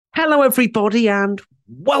Hello, everybody, and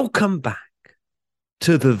welcome back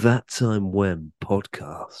to the That Time When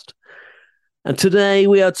podcast. And today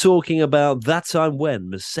we are talking about that time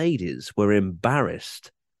when Mercedes were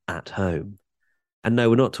embarrassed at home. And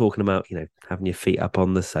no, we're not talking about, having your feet up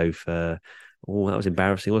on the sofa. Oh, that was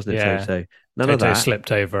embarrassing, wasn't it, Yeah. Toto? None Toto of that.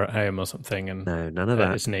 Slipped over at home or something and No, none of hurt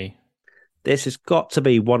that. his knee. This has got to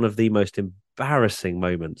be one of the most embarrassing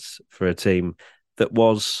moments for a team that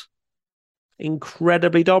was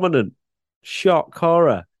incredibly dominant. Shock,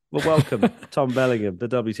 horror. Well, welcome, Tom Bellingham, the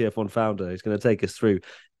WTF1 founder, who's going to take us through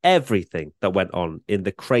everything that went on in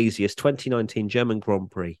the craziest 2019 German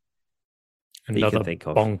Grand Prix Another you can think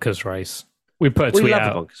of. Bonkers race. We put a tweet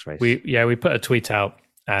out. Bonkers race. We put a tweet out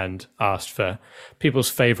and asked for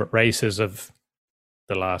people's favourite races of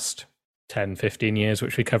the last 10, 15 years,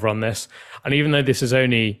 which we cover on this. And even though this is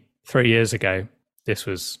only 3 years ago, this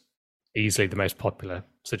was easily the most popular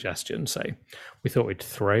suggestion. So we thought we'd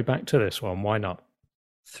throw back to this one. Why not?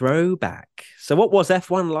 Throwback. So what was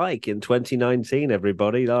F1 like in 2019,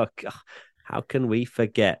 everybody? Look, how can we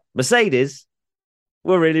forget? Mercedes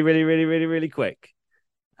were really, really, really, really, really quick.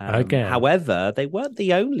 Again. However, they weren't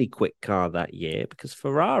the only quick car that year because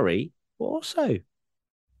Ferrari were also,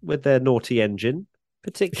 with their naughty engine,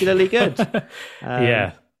 particularly good.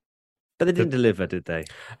 Yeah. But they didn't deliver, did they?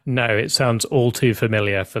 No, it sounds all too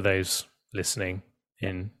familiar for those listening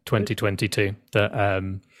in 2022 that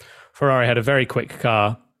Ferrari had a very quick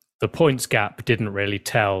car. The points gap didn't really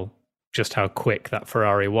tell just how quick that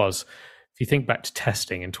Ferrari was. If you think back to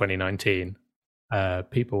testing in 2019,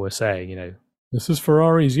 people were saying, this is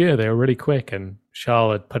Ferrari's year. They were really quick. And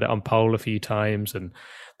Charles had put it on pole a few times and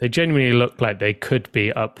they genuinely looked like they could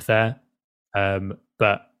be up there.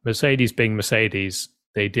 But Mercedes being Mercedes,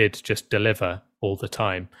 they did just deliver all the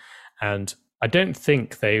time. And I don't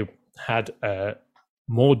think they had a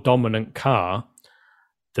more dominant car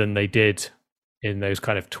than they did in those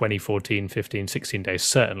kind of 2014, 15, 16 days.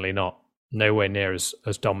 Certainly not. Nowhere near as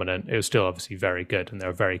dominant. It was still obviously very good and they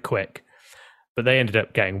were very quick. But they ended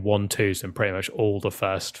up getting 1-2s in pretty much all the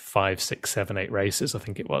first 5, 6, 7, 8 races, I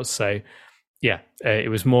think it was. So, yeah,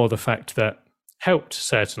 it was more the fact that helped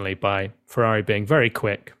certainly by Ferrari being very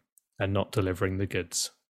quick and not delivering the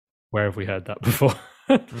goods. Where have we heard that before?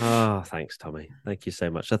 Oh, thanks, Tommy. Thank you so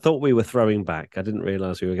much. I thought we were throwing back. I didn't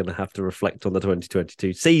realise we were going to have to reflect on the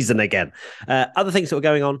 2022 season again. Other things that were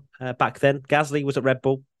going on back then, Gasly was at Red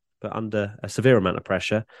Bull, but under a severe amount of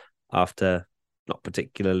pressure after not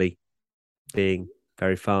particularly being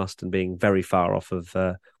very fast and being very far off of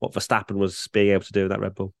what Verstappen was being able to do with that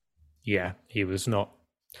Red Bull. Yeah, he was not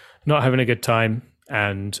having a good time.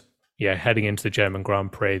 And yeah, heading into the German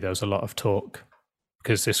Grand Prix, there was a lot of talk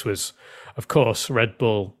because this was, of course, Red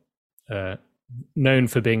Bull, known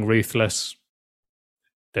for being ruthless.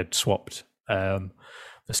 They'd swapped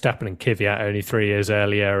Verstappen and Kvyat only 3 years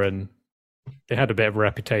earlier, and they had a bit of a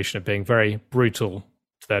reputation of being very brutal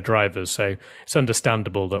to their drivers. So it's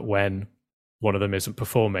understandable that when one of them isn't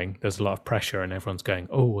performing, there's a lot of pressure and everyone's going,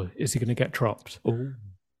 oh, is he going to get dropped? Oh.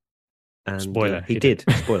 And spoiler, he did.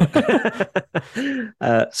 Spoiler.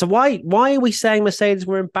 So why are we saying Mercedes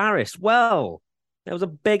were embarrassed? Well, there was a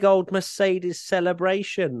big old Mercedes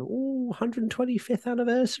celebration. Ooh, 125th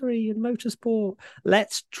anniversary in motorsport.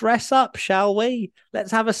 Let's dress up, shall we?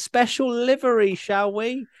 Let's have a special livery, shall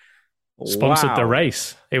we? Sponsored the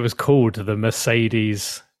race. It was called the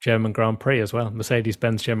Mercedes German Grand Prix as well.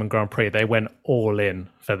 Mercedes-Benz German Grand Prix. They went all in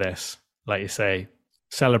for this, like you say.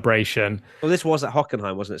 Celebration. Well, this was at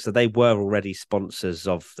Hockenheim, wasn't it? So they were already sponsors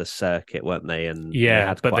of the circuit, weren't they? And yeah, they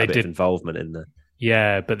had quite a bit of involvement in the.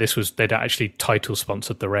 Yeah, but they'd actually title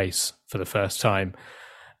sponsored the race for the first time.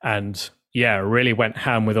 And yeah, really went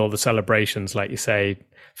ham with all the celebrations, like you say,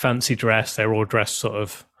 fancy dress. They were all dressed sort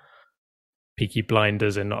of Peaky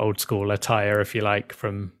Blinders in old school attire, if you like,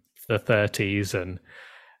 from the 30s, and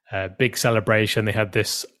big celebration. They had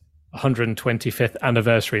this 125th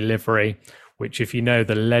anniversary livery, which, if you know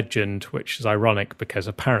the legend, which is ironic because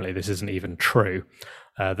apparently this isn't even true,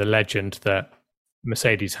 the legend that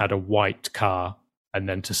Mercedes had a white car and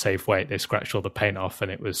then to save weight, they scratched all the paint off and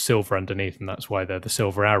it was silver underneath, and that's why they're the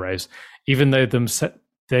silver arrows, even though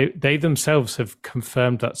they themselves have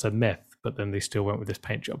confirmed that's a myth, but then they still went with this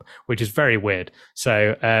paint job, which is very weird.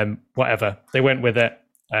 So whatever, they went with it.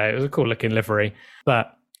 It was a cool looking livery,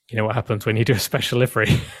 but you know what happens when you do a special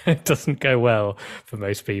livery? It doesn't go well for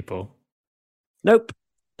most people. Nope.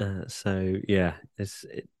 So yeah,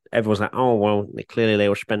 everyone's like, oh well, clearly they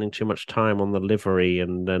were spending too much time on the livery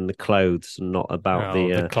and the clothes, and not about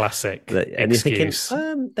the classic and excuse. You're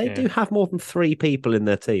thinking, they do have more than 3 people in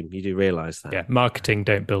their team. You do realise that? Yeah, marketing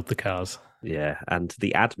don't build the cars. Yeah, and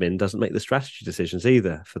the admin doesn't make the strategy decisions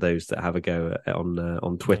either. For those that have a go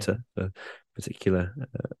on Twitter, for particular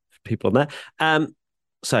people on there.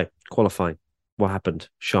 So qualifying, what happened?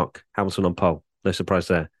 Shock. Hamilton on pole. No surprise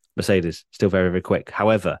there. Mercedes still very very quick.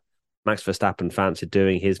 However, Max Verstappen fancied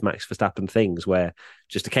doing his Max Verstappen things, where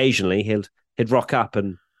just occasionally he'd rock up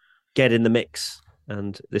and get in the mix,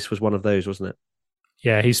 and this was one of those, wasn't it?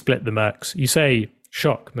 Yeah, he split the Mercs. You say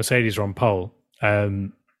shock. Mercedes are on pole.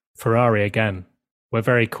 Ferrari again. We're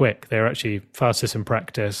very quick. They're actually fastest in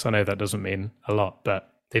practice. I know that doesn't mean a lot,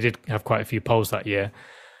 but they did have quite a few poles that year.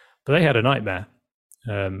 But they had a nightmare.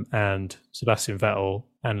 And Sebastian Vettel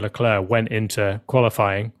and Leclerc went into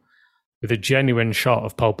qualifying with a genuine shot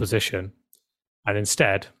of pole position. And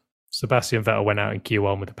instead, Sebastian Vettel went out in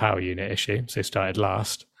Q1 with a power unit issue, so he started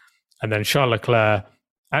last. And then Charles Leclerc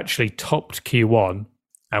actually topped Q1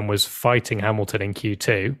 and was fighting Hamilton in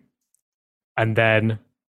Q2. And then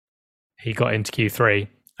he got into Q3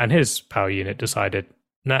 and his power unit decided,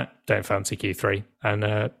 nah, don't fancy Q3,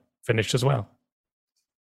 and finished as well.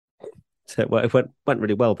 So it went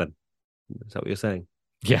really well then. Is that what you're saying?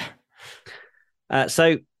 Yeah.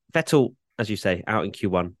 So Vettel, as you say, out in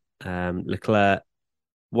Q1. Leclerc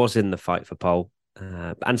was in the fight for pole.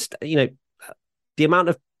 And, the amount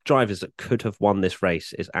of drivers that could have won this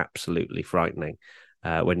race is absolutely frightening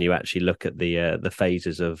when you actually look at the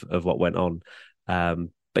phases of what went on.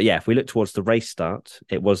 But yeah, if we look towards the race start,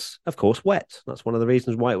 it was, of course, wet. That's one of the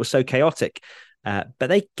reasons why it was so chaotic. But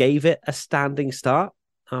they gave it a standing start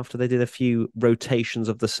after they did a few rotations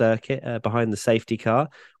of the circuit behind the safety car,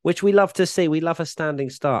 which we love to see. We love a standing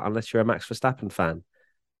start, unless you're a Max Verstappen fan,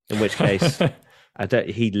 in which case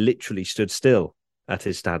he literally stood still at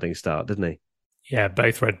his standing start, didn't he? Yeah,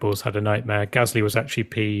 both Red Bulls had a nightmare. Gasly was actually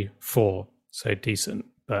P4, so decent,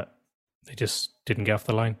 but they just didn't get off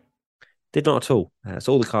the line. Did not at all.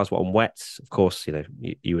 So all the cars were on wets. Of course,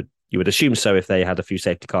 you would assume so if they had a few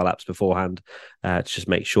safety car laps beforehand to just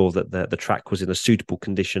make sure that the track was in a suitable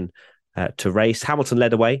condition to race. Hamilton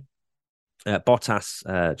led away.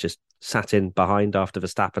 Bottas just sat in behind after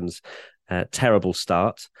Verstappen's terrible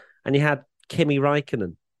start. And you had Kimi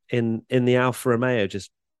Räikkönen in the Alfa Romeo just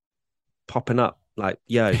popping up like,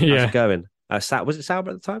 yo, how's it going? Was it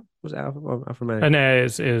Sauber at the time? Was it Alfa Romeo? No,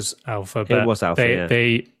 it was Alfa. But it was Alfa,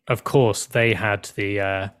 they of course, they had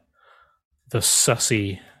the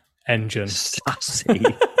sussy engine.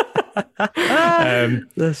 Sussy.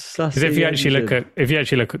 The sussy. Because if you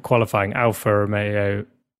actually look at qualifying, Alfa Romeo,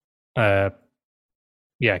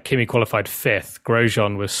 Kimi qualified 5th.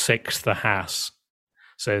 Grosjean was 6th. The Haas,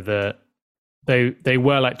 so they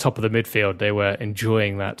were like top of the midfield. They were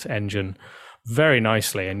enjoying that engine very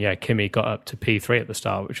nicely, and yeah, Kimi got up to P3 at the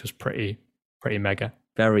start, which was pretty mega.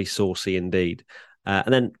 Very saucy indeed.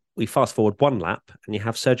 And then we fast forward one lap, and you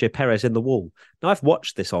have Sergio Perez in the wall. Now I've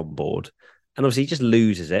watched this on board, and obviously he just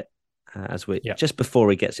loses it just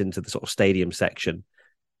before he gets into the sort of stadium section,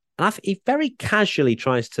 and he very casually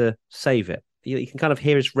tries to save it. You can kind of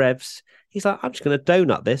hear his revs. He's like, "I'm just going to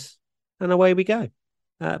donut this," and away we go.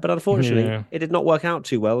 But unfortunately, it did not work out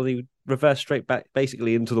too well, and he reversed straight back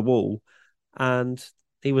basically into the wall, and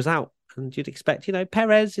he was out. And you'd expect,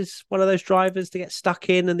 Perez is one of those drivers to get stuck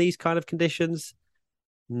in these kind of conditions.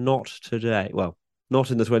 Not today. Well, not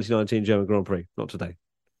in the 2019 German Grand Prix. Not today.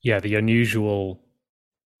 Yeah, the usual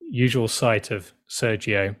sight of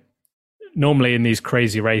Sergio. Normally in these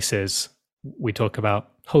crazy races, we talk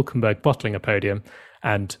about Hülkenberg bottling a podium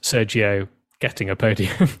and Sergio getting a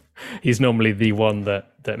podium. He's normally the one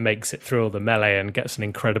that makes it through all the melee and gets an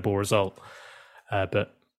incredible result.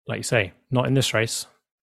 But like you say, not in this race.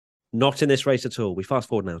 Not in this race at all. We fast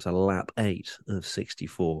forward now to lap 8 of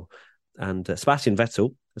 64. And Sebastian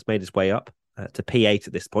Vettel has made his way up to P8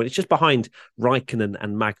 at this point. It's just behind Raikkonen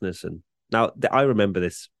and Magnussen. Now, I remember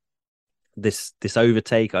this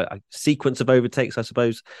overtake, a sequence of overtakes, I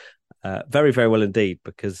suppose, very, very well indeed,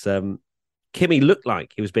 because Kimi looked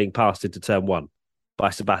like he was being passed into turn 1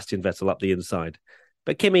 by Sebastian Vettel up the inside.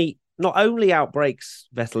 But Kimi not only outbrakes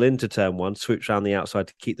Vettel into turn 1, swoops around the outside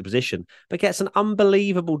to keep the position, but gets an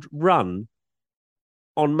unbelievable run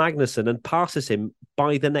on Magnussen and passes him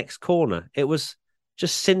by the next corner. It was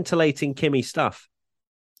just scintillating Kimi stuff.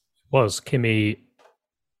 This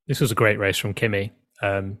was a great race from Kimi.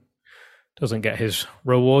 Doesn't get his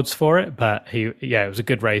rewards for it, but it was a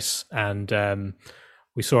good race, and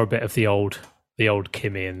we saw a bit of the old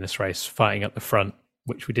Kimi in this race, fighting at the front,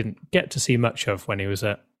 which we didn't get to see much of when he was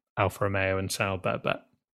at Alfa Romeo and Sauber, but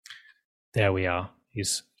there we are.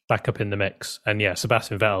 He's back up in the mix. And yeah,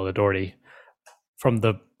 Sebastian Vettel had already, from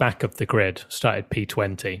the back of the grid, started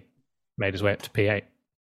P20, made his way up to P8.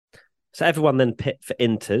 So everyone then pit for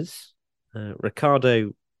Inters.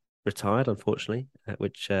 Ricardo retired, unfortunately,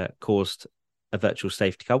 which caused a virtual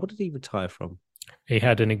safety car. What did he retire from? He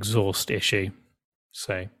had an exhaust issue.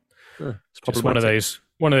 So it's just one of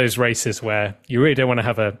those races where you really don't want to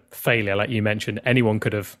have a failure. Like you mentioned, anyone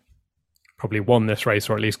could have probably won this race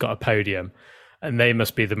or at least got a podium. And they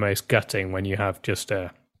must be the most gutting when you have just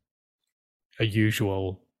a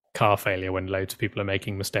usual car failure when loads of people are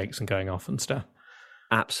making mistakes and going off and stuff.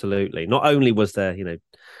 Absolutely. Not only was there,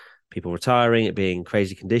 people retiring, it being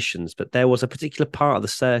crazy conditions, but there was a particular part of the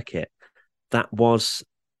circuit that was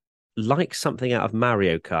like something out of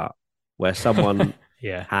Mario Kart, where someone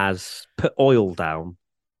has put oil down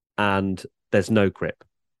and there's no grip.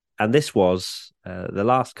 And this was the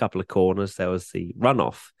last couple of corners. There was the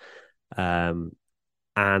runoff,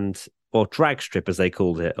 or drag strip as they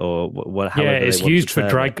called it, or whatever. Yeah, it's used for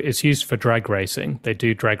drag. It's used for drag racing. They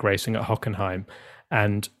do drag racing at Hockenheim,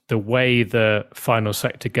 and the way the final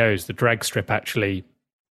sector goes, the drag strip actually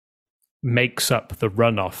makes up the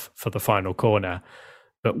runoff for the final corner.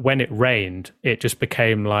 But when it rained, it just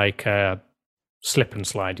became like a slip and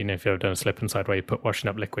slide. If you've ever done a slip and slide where you put washing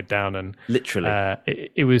up liquid down, and literally,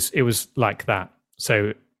 it was like that.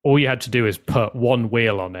 So all you had to do is put one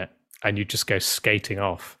wheel on it, and you just go skating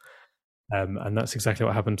off. And that's exactly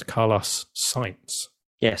what happened to Carlos Sainz.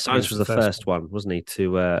 Yeah, Sainz was the first one, wasn't he,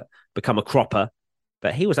 to become a cropper?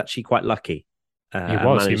 But he was actually quite lucky. He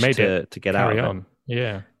was. He made it to get out of it.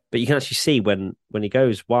 Yeah. But you can actually see when he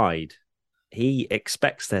goes wide, he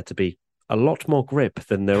expects there to be a lot more grip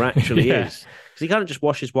than there actually is. Because he kind of just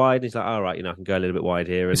washes wide and he's like, all right, I can go a little bit wide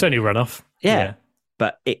here. And, it's only runoff. Yeah.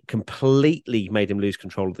 But it completely made him lose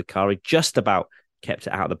control of the car. He just about kept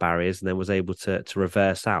it out of the barriers and then was able to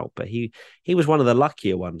reverse out. But he was one of the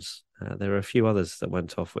luckier ones. There are a few others that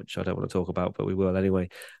went off, which I don't want to talk about, but we will anyway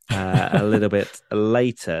a little bit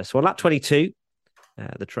later. So on lap 22,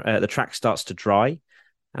 the track starts to dry.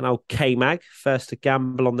 And old K-Mag, first to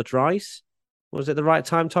gamble on the dries. Was it the right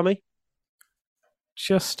time, Tommy?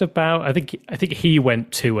 Just about. I think he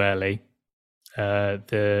went too early.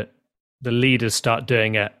 The leaders start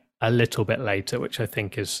doing it a little bit later, which I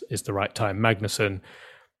think is the right time. Magnussen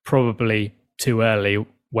probably too early,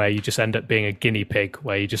 where you just end up being a guinea pig,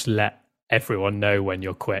 where you just let everyone know when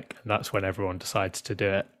you're quick, and that's when everyone decides to do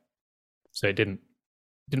it. So it didn't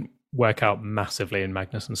work out massively in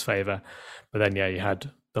Magnussen's favour. But then, you had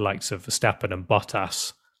the likes of Verstappen and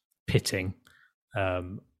Bottas pitting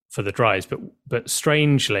for the dries. But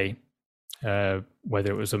strangely,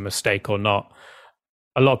 whether it was a mistake or not,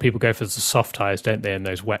 a lot of people go for the soft tyres, don't they, in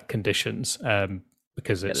those wet conditions,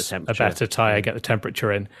 because it's a better tyre, get the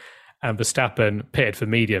temperature in. And Verstappen pitted for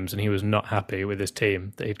mediums, and he was not happy with his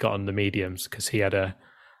team that he'd got on the mediums because he had a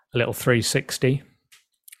little 360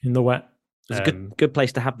 in the wet. It's a good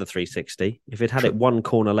place to have the 360. If he'd had it one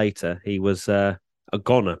corner later, he was a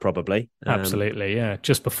goner probably. Absolutely, yeah.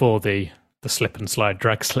 Just before the slip and slide,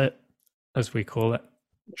 drag slip, as we call it.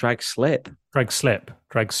 Drag slip? Drag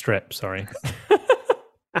strip, sorry.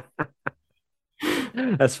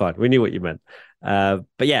 That's fine. We knew what you meant.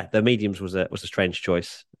 But yeah, the mediums was a strange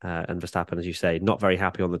choice. And Verstappen, as you say, not very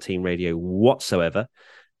happy on the team radio whatsoever.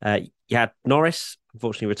 You had Norris,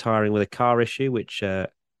 unfortunately, retiring with a car issue, which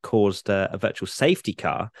caused a virtual safety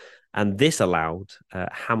car. And this allowed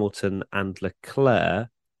Hamilton and Leclerc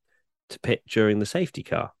to pit during the safety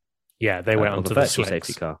car. Yeah, they went onto the virtual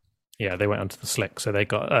safety car. Yeah, they went onto the slick. So they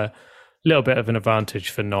got a little bit of an advantage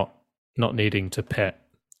for not needing to pit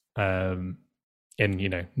in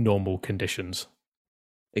normal conditions.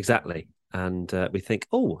 Exactly. And we think,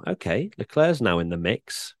 oh, okay, Leclerc's now in the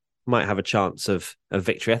mix. Might have a chance of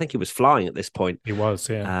victory. I think he was flying at this point. He was,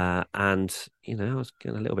 yeah. And, I was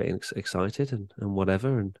getting a little bit excited and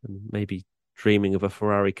whatever, and maybe dreaming of a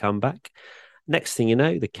Ferrari comeback. Next thing you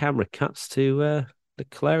know, the camera cuts to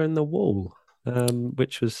Leclerc in the wall,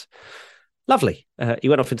 which was lovely. He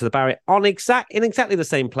went off into the barrier in exactly the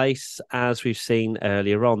same place as we've seen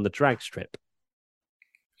earlier on, the drag strip.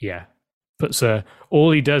 Yeah.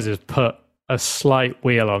 All he does is put a slight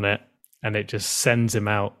wheel on it, and it just sends him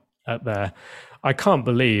out at there. I can't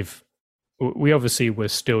believe we obviously were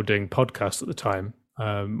still doing podcasts at the time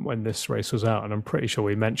when this race was out, and I'm pretty sure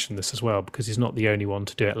we mentioned this as well because he's not the only one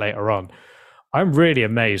to do it later on. I'm really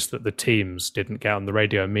amazed that the teams didn't get on the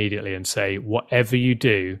radio immediately and say, whatever you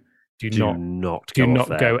do not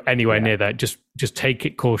go anywhere near that. Just take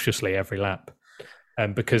it cautiously every lap,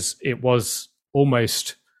 because it's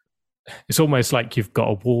almost like you've got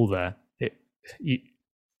a wall there.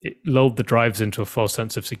 It lulled the drivers into a false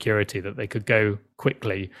sense of security that they could go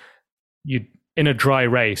quickly. In a dry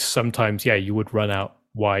race, sometimes, you would run out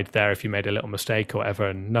wide there if you made a little mistake or whatever,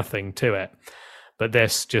 and nothing to it. but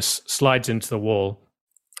this just slides into the wall.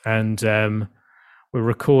 And we're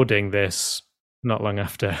recording this not long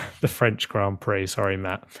after the French Grand Prix. Sorry,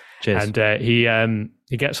 Matt. Cheers. And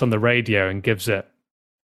he gets on the radio and gives it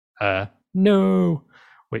no,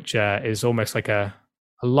 which is almost like a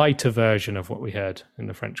lighter version of what we heard in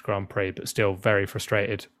the French Grand Prix, but still very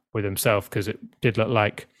frustrated with himself because it did look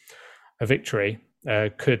like a victory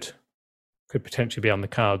could potentially be on the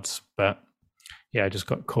cards. But yeah, just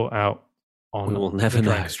got caught out on the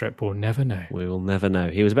drag strip. We'll never know. We will never know.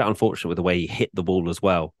 He was a bit unfortunate with the way he hit the wall as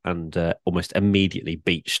well, and almost immediately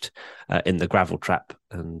beached in the gravel trap,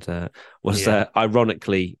 and was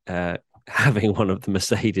ironically having one of the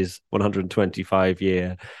Mercedes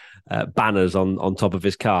 125-year banners on top of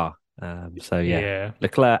his car.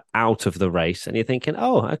 Leclerc out of the race, and you're thinking,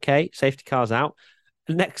 oh, okay, safety car's out.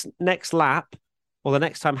 Next lap, or the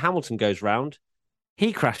next time Hamilton goes round,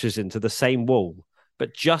 he crashes into the same wall,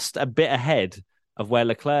 but just a bit ahead of where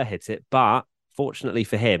Leclerc hit it. But fortunately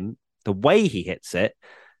for him, the way he hits it,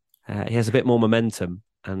 he has a bit more momentum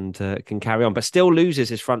and can carry on, but still loses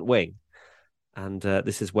his front wing. And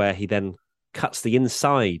this is where he then cuts the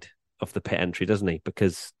inside of the pit entry, doesn't he?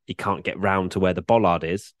 Because he can't get round to where the bollard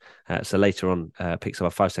is. So later on, picks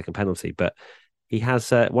up a 5-second penalty. But he has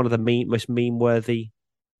one of the most meme-worthy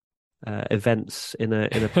events in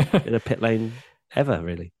a pit lane ever,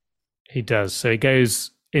 really. He does. So he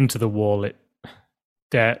goes into the wall.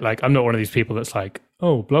 I'm not one of these people that's like,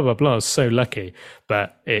 oh, blah, blah, blah, so lucky.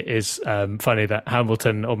 But it is funny that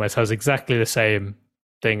Hamilton almost has exactly the same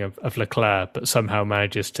thing of Leclerc, but somehow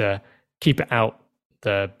manages to keep it out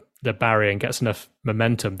the barrier and gets enough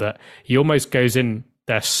momentum that he almost goes in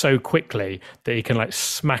there so quickly that he can like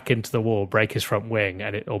smack into the wall, break his front wing,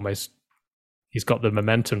 and he's got the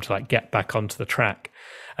momentum to like get back onto the track.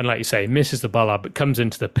 And like you say, misses the bollard, but comes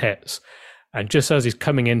into the pits. And just as he's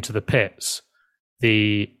coming into the pits,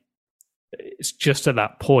 it's just at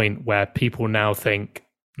that point where people now think,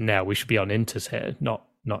 no, we should be on inters here, not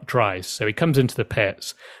dries. So he comes into the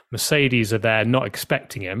pits. Mercedes are there not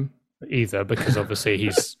expecting him either, because obviously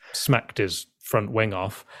he's smacked his front wing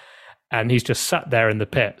off, and he's just sat there in the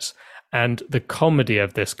pits. And the comedy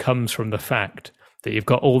of this comes from the fact that you've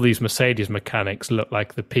got all these Mercedes mechanics look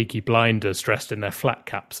like the Peaky Blinders dressed in their flat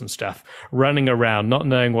caps and stuff, running around, not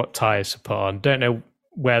knowing what tyres to put on, don't know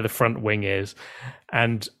where the front wing is.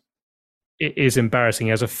 And it is embarrassing.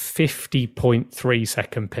 He has a 50.3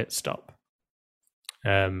 second pit stop.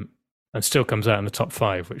 And still comes out in the top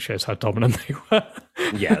 5, which shows how dominant they were.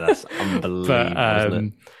 Yeah, that's unbelievable, isn't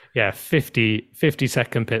it? Yeah, 50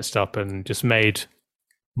 second pit stop, and just made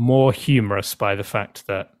more humorous by the fact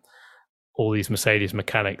that all these Mercedes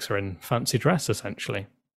mechanics are in fancy dress, essentially,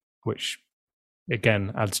 which,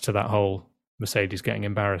 again, adds to that whole Mercedes getting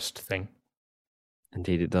embarrassed thing.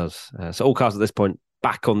 Indeed, it does. So all cars at this point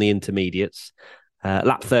back on the intermediates.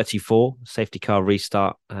 Lap 34, safety car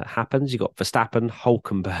restart happens. You've got Verstappen,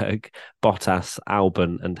 Hulkenberg, Bottas,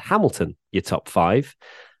 Albon, and Hamilton, your top 5.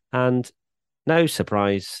 And no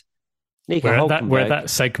surprise, Nico Hulkenberg. We're at that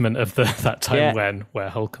segment of that time where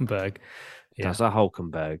Hulkenberg. Yeah. That's a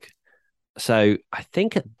Hulkenberg. So I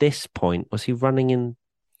think at this point, was he running in?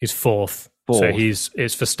 He's fourth. So it's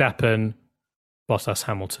Verstappen, Bottas,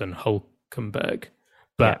 Hamilton, Hulkenberg.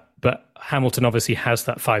 But Hamilton obviously has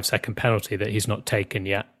that 5-second penalty that he's not taken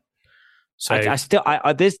yet. So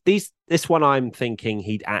this one, I'm thinking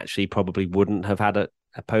he actually probably wouldn't have had a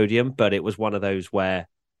podium, but it was one of those where.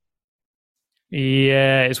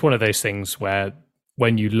 Yeah, it's one of those things where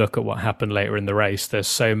when you look at what happened later in the race, there's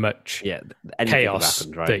so much chaos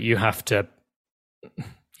happened, right? That you have to.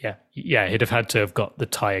 Yeah, he'd have had to have got the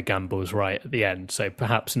tyre gambles right at the end. So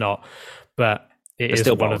perhaps not, but. It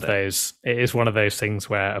is one of those. It is one of those things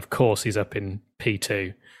where, of course, he's up in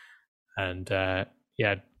P2, and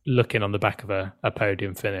looking on the back of a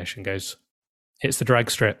podium finish, and hits the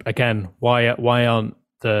drag strip again. Why aren't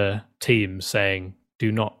the teams saying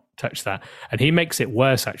do not touch that? And he makes it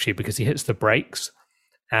worse actually, because he hits the brakes,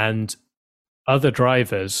 and other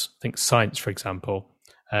drivers, I think Sainz, for example,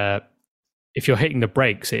 if you're hitting the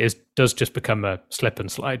brakes, does just become a slip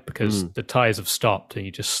and slide because the tyres have stopped and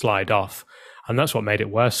you just slide off. And that's what made it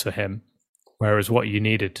worse for him. Whereas what you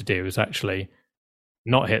needed to do is actually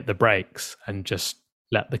not hit the brakes and just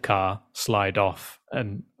let the car slide off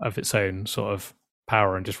and of its own sort of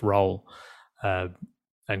power and just roll and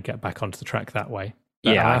get back onto the track that way.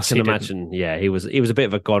 But I can imagine. Yeah, he was a bit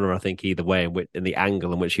of a goner, I think, either way, in the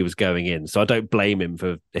angle in which he was going in. So I don't blame him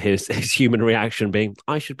for his human reaction being,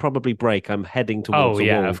 I should probably brake. I'm heading towards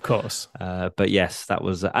the wall. Of course. But yes, that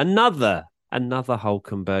was another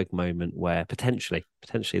Hulkenberg moment where potentially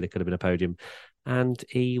there could have been a podium. and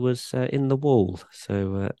he was in the wall.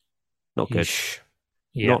 So not good.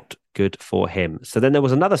 Yeah. Not good for him. So then there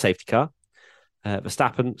was another safety car.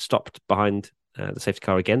 Verstappen stopped behind the safety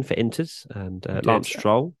car again for Inters, and Lance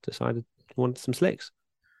Stroll decided he wanted some slicks.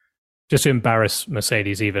 Just to embarrass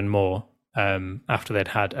Mercedes even more, after they'd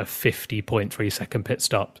had a 50.3 second pit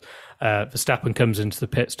stop, Verstappen comes into the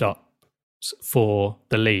pit stop for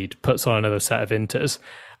the lead, puts on another set of Inters,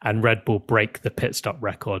 and Red Bull break the pit stop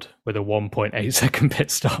record with a 1.8 second pit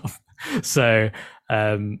stop. So,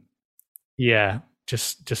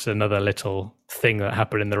 just another little thing that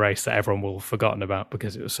happened in the race that everyone will have forgotten about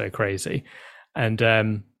because it was so crazy.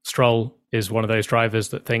 And Stroll is one of those drivers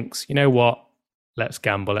that thinks, you know what, let's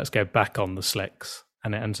gamble, let's go back on the slicks.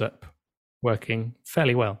 And it ends up working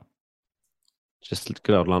fairly well. Just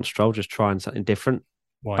good old Lance Stroll, just trying something different.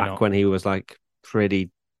 Why back not? When he was like pretty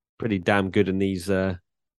damn good in these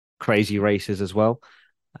crazy races as well.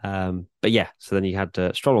 But yeah, so then you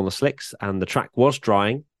had Stroll on the slicks, and the track was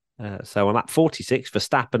drying. So on lap 46,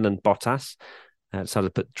 Verstappen and Bottas decided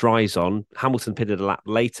to put dries on. Hamilton pitted a lap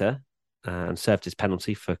later and served his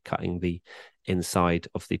penalty for cutting the inside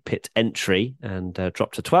of the pit entry and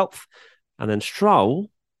dropped to 12th. And then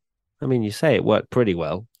Stroll, I mean, you say it worked pretty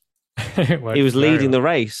well. He was leading the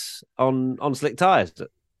race on slick tyres.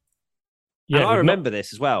 Yeah, and I remember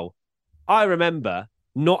this as well. I remember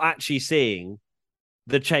not actually seeing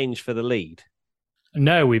the change for the lead.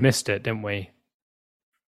 No, we missed it, didn't we?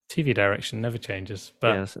 TV direction never changes.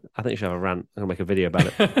 But yeah, I think you should have a rant. I'll make a video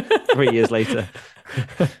about it 3 years later.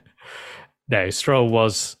 No, Stroll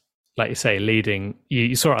was, like you say, leading.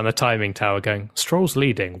 You saw it on the timing tower going, Stroll's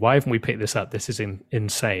leading. Why haven't we picked this up? This is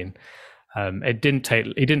insane. He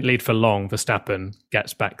didn't lead for long. Verstappen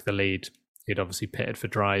gets back the lead. He'd obviously pitted for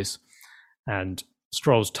dries, and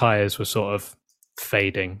Stroll's tyres were sort of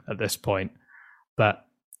fading at this point. But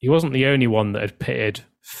he wasn't the only one that had pitted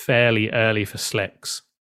fairly early for slicks.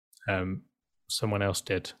 Someone else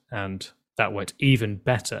did, and that worked even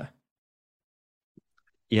better.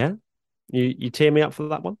 Yeah? You tear me up for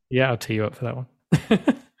that one? Yeah, I'll tee you up for that one.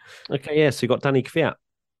 Okay, yeah, so you got Danny Kvyat,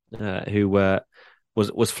 who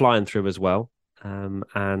was flying through as well.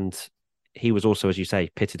 And he was also, as you say,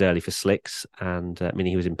 pitted early for slicks, and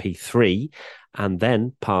meaning he was in P3, and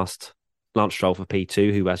then passed Lance Stroll for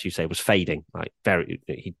P2, who, as you say, was fading. Like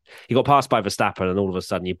he got passed by Verstappen, and all of a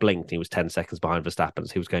sudden you blinked, and he was 10 seconds behind Verstappen.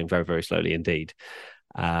 So he was going very, very slowly indeed.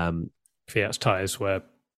 Kvyat's tyres were,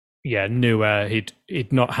 newer.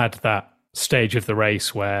 He'd not had that stage of the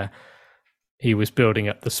race where he was building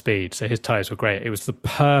up the speed, so his tyres were great. It was the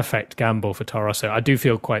perfect gamble for Toro Rosso. I do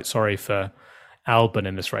feel quite sorry for Albon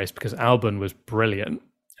in this race because Albon was brilliant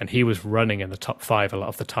and he was running in the top 5 a lot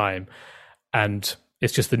of the time. And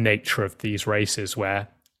it's just the nature of these races where,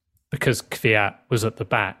 because Kvyat was at the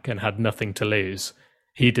back and had nothing to lose,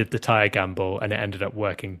 he did the tyre gamble and it ended up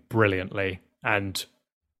working brilliantly. And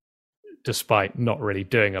despite not really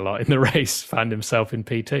doing a lot in the race, found himself in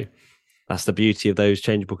P2. That's the beauty of those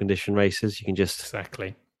changeable condition races. You can just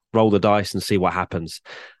exactly roll the dice and see what happens.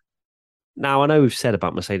 Now, I know we've said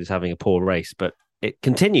about Mercedes having a poor race, but it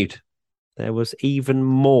continued. There was even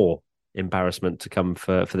more embarrassment to come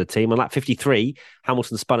for the team. On lap 53,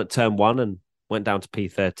 Hamilton spun at turn 1 and went down to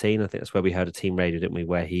P13. I think that's where we heard a team radio, didn't we,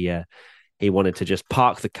 where he wanted to just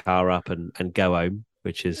park the car up and go home,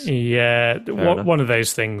 which is... Yeah, one of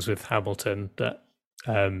those things with Hamilton that...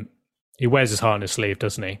 he wears his heart on his sleeve,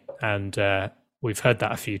 doesn't he? And we've heard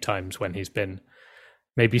that a few times when he's been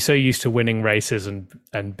maybe so used to winning races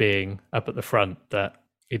and being up at the front that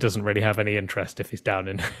he doesn't really have any interest if he's down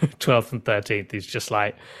in 12th and 13th. He's just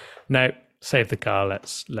like, no, save the car,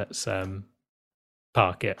 let's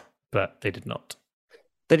park it. But they did not.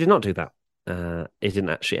 They did not do that. It didn't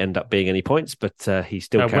actually end up being any points, but he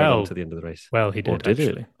still carried on to the end of the race. Well, he did,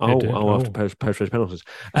 actually. After post-race penalties.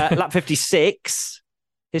 Lap 56...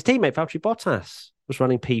 His teammate, Valtteri Bottas, was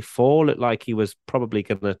running P4. Looked like he was probably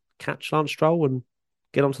going to catch Lance Stroll and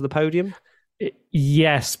get onto the podium.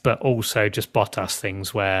 Yes, but also just Bottas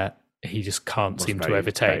things where he just can't seem to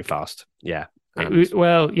overtake. Very fast, yeah.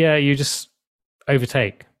 You just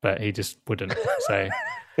overtake, but he just wouldn't. So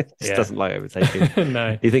he just doesn't like overtaking.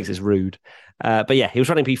 No. He thinks it's rude. But yeah, he was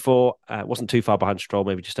running P4. Wasn't too far behind Stroll,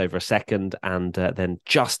 maybe just over a second, and then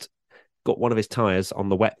just got one of his tyres on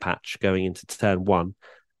the wet patch going into turn 1.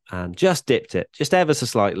 And just dipped it, just ever so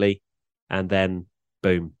slightly, and then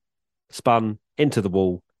boom, spun into the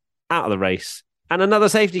wall, out of the race, and another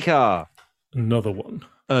safety car. Another one.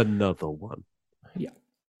 Yeah.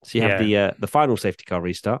 So you have the final safety car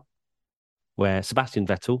restart, where Sebastian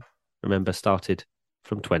Vettel, remember, started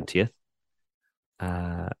from 20th,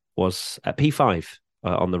 was at P5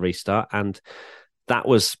 on the restart, and that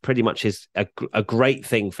was pretty much a great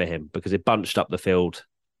thing for him because it bunched up the field.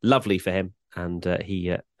 Lovely for him, and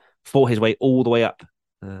he fought his way all the way up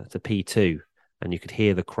to P2, and you could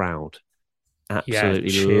hear the crowd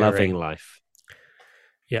absolutely loving life.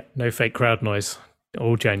 Yeah, no fake crowd noise,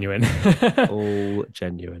 all genuine. All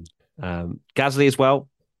genuine. Gasly as well.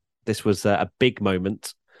 This was a big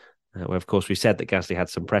moment where, of course, we said that Gasly had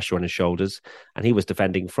some pressure on his shoulders, and he was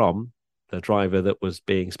defending from the driver that was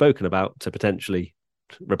being spoken about to potentially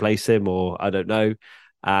replace him, or I don't know.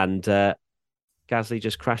 And Gasly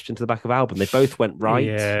just crashed into the back of Albon. They both went right.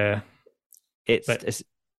 Yeah, it's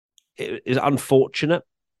unfortunate.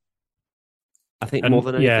 I think more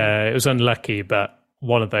than anything. Yeah, it was unlucky, but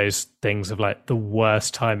one of those things of like the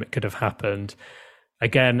worst time it could have happened.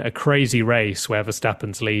 Again, a crazy race where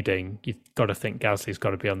Verstappen's leading. You've got to think Gasly's got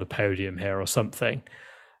to be on the podium here or something,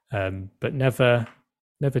 but never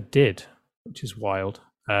did, which is wild.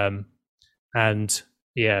 And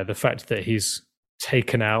yeah, the fact that he's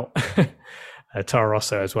taken out Toro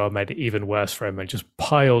Rosso as well made it even worse for him and just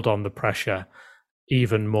piled on the pressure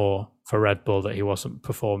even more for Red Bull that he wasn't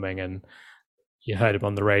performing. And you heard him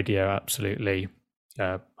on the radio, absolutely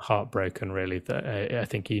heartbroken. Really, that I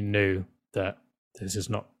think he knew that this is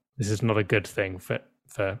not a good thing for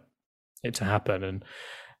it to happen. And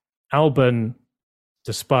Albon,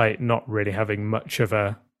 despite not really having much of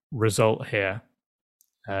a result here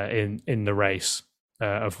in the race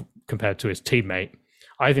compared to his teammate,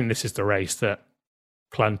 I think this is the race that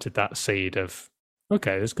planted that seed of,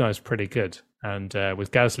 okay, this guy's pretty good. And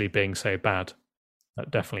with Gasly being so bad,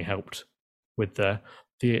 that definitely helped with the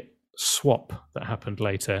swap that happened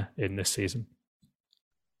later in this season.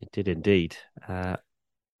 It did indeed. There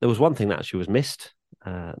was one thing that actually was missed,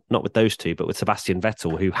 not with those two, but with Sebastian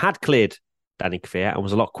Vettel, who had cleared Danny Kvyat and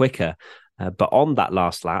was a lot quicker, but on that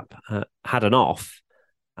last lap had an off.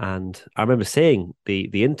 And I remember seeing the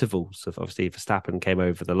intervals of, obviously, Verstappen came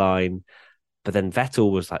over the line, but then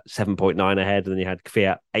Vettel was like 7.9 ahead, and then you had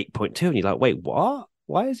Kvyat 8.2, and you're like, wait, what?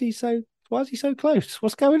 Why is he so close?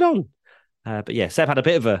 What's going on? But yeah, Seb had a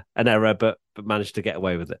bit of an error, but managed to get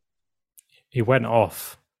away with it. He went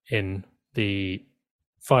off in the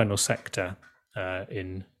final sector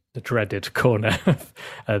in the dreaded corner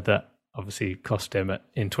that obviously cost him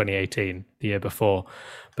in 2018, the year before,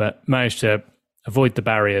 but managed to avoid the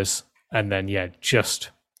barriers and then, just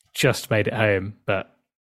made it home. But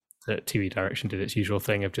the TV direction did its usual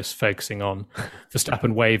thing of just focusing on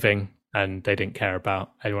Verstappen waving, and they didn't care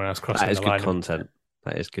about anyone else crossing the line. That is good content.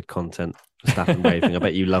 That is good content. Verstappen waving. I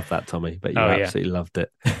bet you love that, Tommy. But you absolutely loved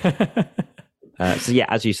it. So yeah,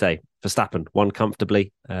 as you say, Verstappen won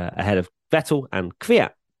comfortably ahead of Vettel and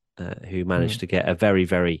Kvyat, who managed to get a very,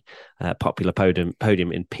 very popular podium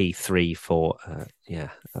in P3 for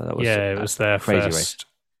that was it was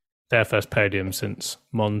their first podium since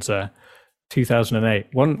Monza 2008.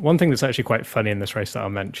 One thing that's actually quite funny in this race that I'll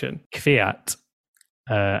mention: Kvyat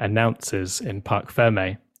announces in Parc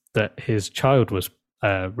Fermé that his child was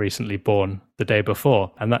recently born the day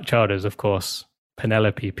before, and that child is, of course,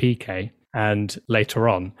 Penelope Piquet. And later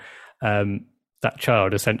on, that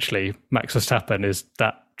child, essentially, Max Verstappen, is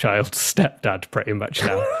that child's stepdad pretty much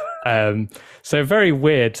now. So very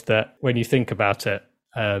weird that when you think about it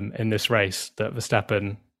in this race, that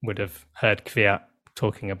Verstappen would have heard Kvyat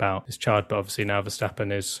talking about his child, but obviously now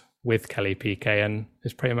Verstappen is with Kelly Piquet and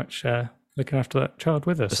is pretty much looking after that child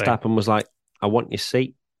with her. Verstappen was like, I want your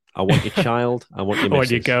seat, I want your child, I want your missus. I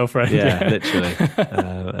want your girlfriend. Yeah, literally.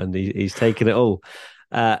 And he's taken it all.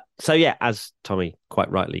 So yeah, as Tommy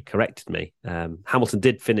quite rightly corrected me, Hamilton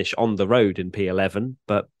did finish on the road in P11,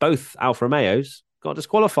 but both Alfa Romeos got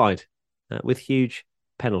disqualified with huge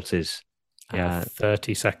penalties.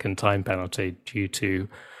 30-second time penalty due to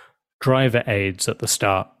driver aids at the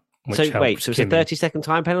start. So it's a 30-second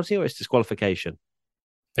time penalty or it's disqualification?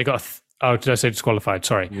 They got did I say disqualified?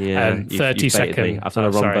 Sorry. Yeah, 30-second. I've done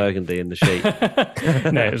a Ron Burgundy in the sheet.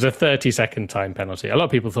 No, it was a 30-second time penalty. A lot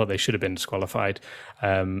of people thought they should have been disqualified.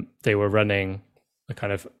 They were running a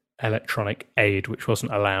kind of electronic aid, which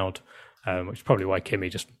wasn't allowed, which is probably why Kimi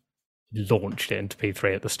just launched it into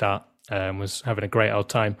P3 at the start and was having a great old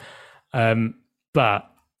time.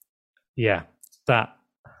 But yeah, that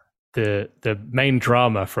the main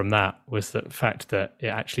drama from that was the fact that it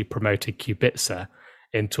actually promoted Kubica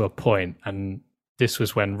into a point, and this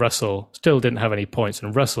was when Russell still didn't have any points,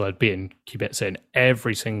 and Russell had beaten Kubica in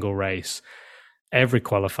every single race, every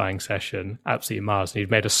qualifying session, absolutely miles, and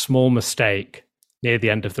he'd made a small mistake near the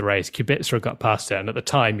end of the race. Kubica got past it, and at the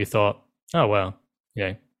time you thought, oh well,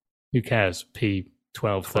 who cares,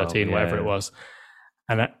 P12, 13, whatever it was.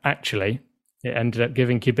 And actually it ended up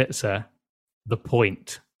giving Kubica the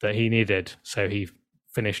point that he needed. So he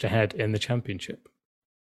finished ahead in the championship.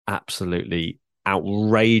 Absolutely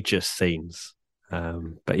outrageous scenes.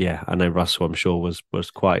 But yeah, I know Russell, I'm sure,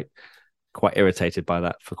 was quite irritated by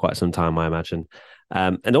that for quite some time, I imagine.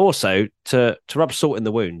 And also to rub salt in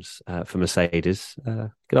the wounds for Mercedes,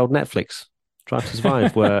 good old Netflix, Drive to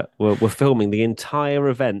Survive, were filming the entire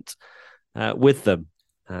event with them,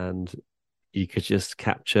 and you could just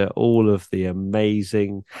capture all of the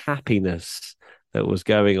amazing happiness that was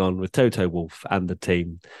going on with Toto Wolff and the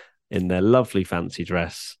team in their lovely fancy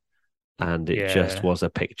dress. And it just was a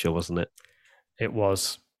picture, wasn't it? It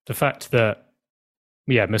was. The fact that,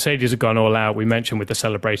 Mercedes had gone all out, we mentioned with the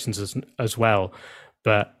celebrations as well,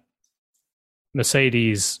 but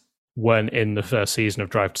Mercedes weren't in the first season of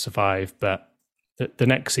Drive to Survive, but the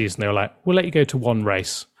next season they were like, we'll let you go to one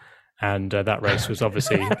race. And that race was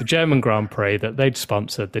obviously the German Grand Prix that they'd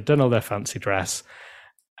sponsored. They'd done all their fancy dress.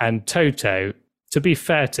 And Toto, to be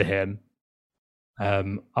fair to him,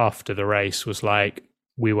 after the race was like,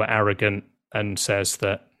 we were arrogant, and says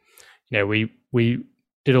that, we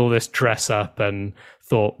did all this dress up and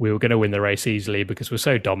thought we were going to win the race easily because we're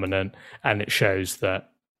so dominant. And it shows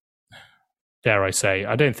that, dare I say,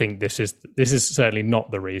 I don't think this is certainly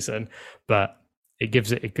not the reason, but it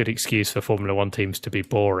gives it a good excuse for Formula One teams to be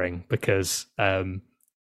boring, because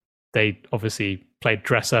they obviously played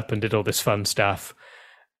dress up and did all this fun stuff.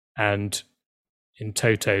 And in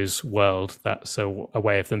Toto's world, that's a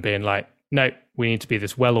way of them being like, no, we need to be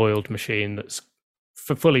this well-oiled machine that's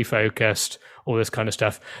fully focused, all this kind of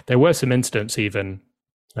stuff. There were some incidents even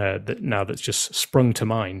that's just sprung to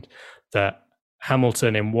mind, that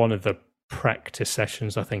Hamilton in one of the practice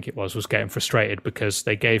sessions, I think it was getting frustrated because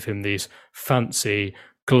they gave him these fancy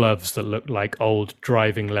gloves that looked like old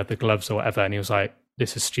driving leather gloves or whatever. And he was like,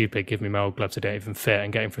 this is stupid. Give me my old gloves. They don't even fit,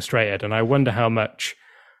 and getting frustrated. And I wonder how much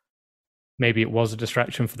maybe it was a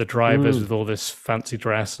distraction for the drivers with all this fancy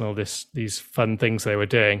dress and all these fun things they were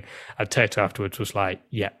doing. And Toto afterwards was like,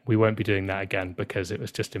 yeah, we won't be doing that again, because it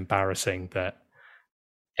was just embarrassing that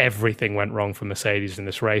everything went wrong for Mercedes in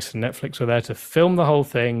this race, and Netflix were there to film the whole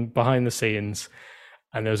thing behind the scenes.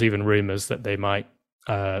 And there was even rumors that they might,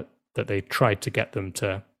 that they tried to get them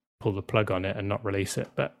to pull the plug on it and not release it.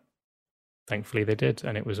 But thankfully they did.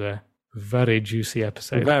 And it was a very juicy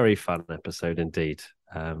episode. Very fun episode indeed.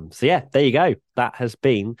 So yeah, there you go. That has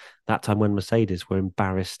been that time when Mercedes were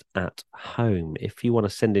embarrassed at home. If you want to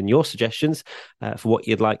send in your suggestions for what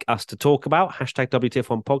you'd like us to talk about, hashtag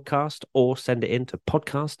WTF1 podcast, or send it in to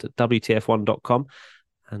podcast@WTF1.com,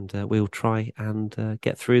 and we'll try and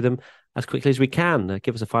get through them as quickly as we can.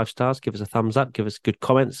 Give us a 5 stars, give us a thumbs up, give us good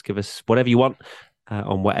comments, give us whatever you want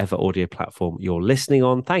on whatever audio platform you're listening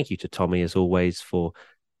on. Thank you to Tommy, as always, for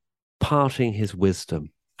parting his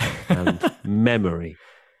wisdom and memory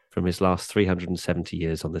from his last 370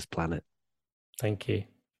 years on this planet. Thank you.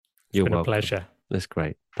 You're been welcome. A pleasure. That's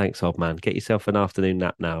great. Thanks, old man. Get yourself an afternoon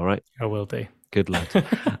nap now, all right? I will do. Good lad.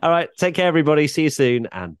 All right. Take care, everybody. See you soon,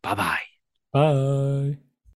 and bye-bye. Bye.